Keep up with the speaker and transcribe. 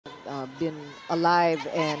been alive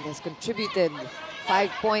and has contributed 5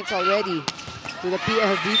 points already to the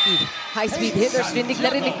PLDT. High-speed hitters. Rinig na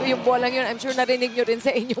rinig ko yung bolang yun. I'm sure narinig nyo rin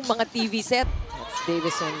sa inyong mga TV set. That's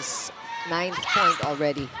Davison's 9th point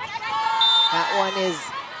already. That one is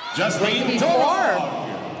Justine Dorog.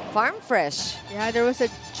 Farm fresh. Yeah, there was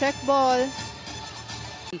a check ball.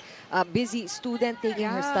 A busy student taking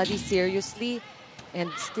her studies seriously and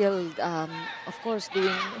still, of course,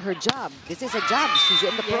 doing her job. This is a job. She's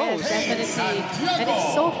in the pros. Definitely. And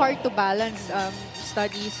it's so hard to balance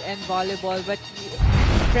studies and volleyball, but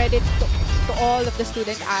credit to all of the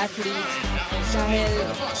student athletes dahil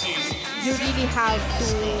you really have to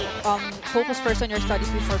focus first on your studies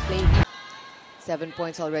before playing. 7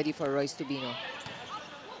 points already for Royce Tubino.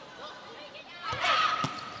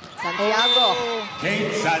 Santiago.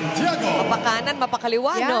 Santiago. Mapakanan,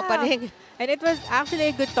 mapakaliwa, no? Paning. And it was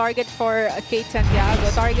actually a good target for Kate Santiago,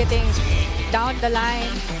 targeting down the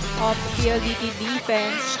line of PLDT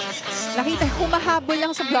defense. Nakita, humahabol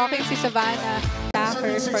lang sa blocking si Savannah.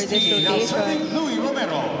 Attackers for this rotation.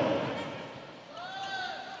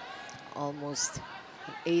 Almost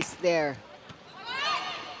an ace there.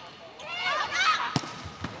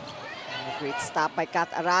 And a great stop by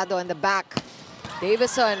Kat Arado in the back.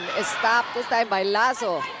 Davison is stopped this time by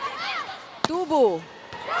Lazo. Tubu.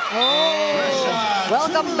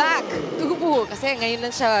 Welcome back, Tubu. Kasi ngayon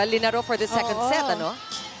lang siya linaro for the second set, ano?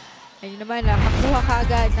 Ayun naman, nakakuha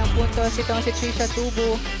kagad ng puntos itong si Trisha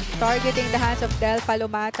Tubu, targeting the hands of Del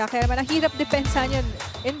Palomata. Kaya naman, ang hirap depensahan yun.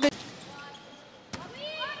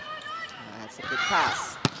 That's a good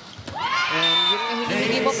pass. And yun ang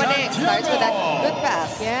hinihingi mo pa rin. Starts with that good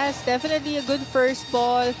pass. Yes, definitely a good first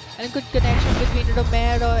ball and a good connection between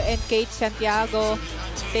Romero and Kate Santiago.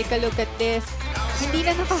 Take a look at this. Hindi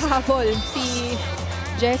na nakahabol si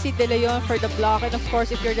Jessie De Leon for the block. And of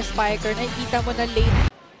course, if you're the spiker, nakikita mo na late.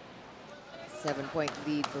 7-point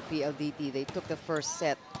lead for PLDT. They took the first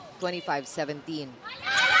set, 25-17.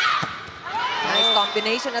 Nice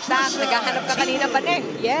combination attack. Naghahanap ka kanina pa, Nick.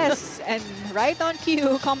 Yes, and right on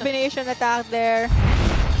cue, combination attack there.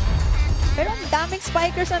 Pero ang daming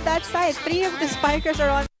spikers on that side. 3 of the spikers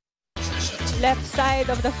are on left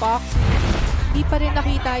side of the Foxies. Hindi pa rin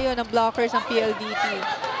nakita yun ng blockers ng PLDT.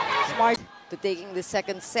 Smart. To taking the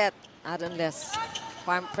second set, not unless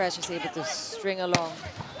Farm Fresh is able to string along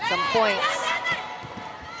some points.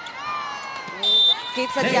 Kate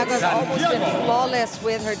Santiago has almost been flawless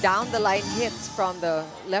with her down-the-line hits from the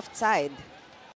left side.